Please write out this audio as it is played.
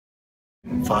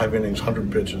5 innings,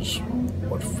 100 pitches,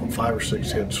 what, 5 or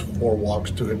 6 hits, 4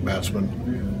 walks, 2 hit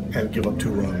batsmen, and give up 2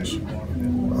 runs.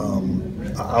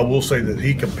 I will say that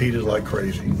he competed like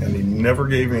crazy, and he never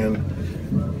gave in.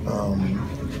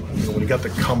 When he got the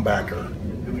comebacker,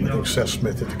 I think Seth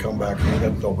Smith hit the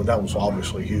comebacker, but that was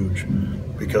obviously huge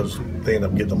because they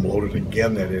ended up getting him loaded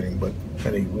again that inning,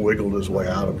 and he wiggled his way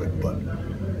out of it. But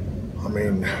I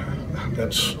mean,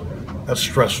 that's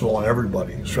stressful on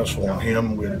everybody. Stressful on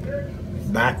him. We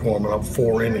had back warming up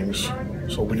 4 innings,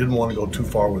 so we didn't want to go too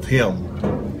far with him.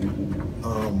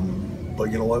 But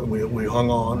you know what? We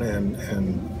hung on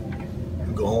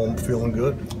and go home feeling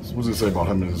good. So what does it say about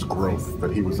him and his growth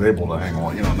that he was able to hang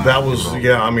on? That was,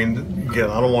 yeah. I mean,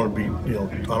 again, I don't want to be,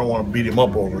 I don't want to beat him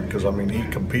up over it because I mean he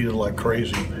competed like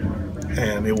crazy,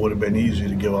 and it would have been easy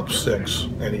to give up 6,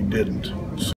 and he didn't.